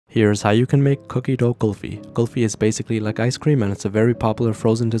Here's how you can make cookie dough kulfi. Kulfi is basically like ice cream and it's a very popular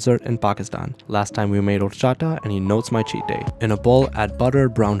frozen dessert in Pakistan. Last time we made horchata and he notes my cheat day. In a bowl, add butter,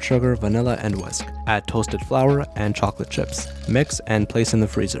 brown sugar, vanilla and whisk. Add toasted flour and chocolate chips. Mix and place in the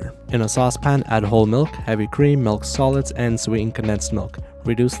freezer. In a saucepan, add whole milk, heavy cream, milk solids and sweetened condensed milk.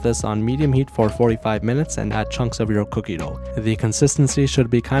 Reduce this on medium heat for 45 minutes and add chunks of your cookie dough. The consistency should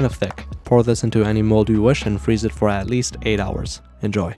be kind of thick. Pour this into any mold you wish and freeze it for at least 8 hours. Enjoy.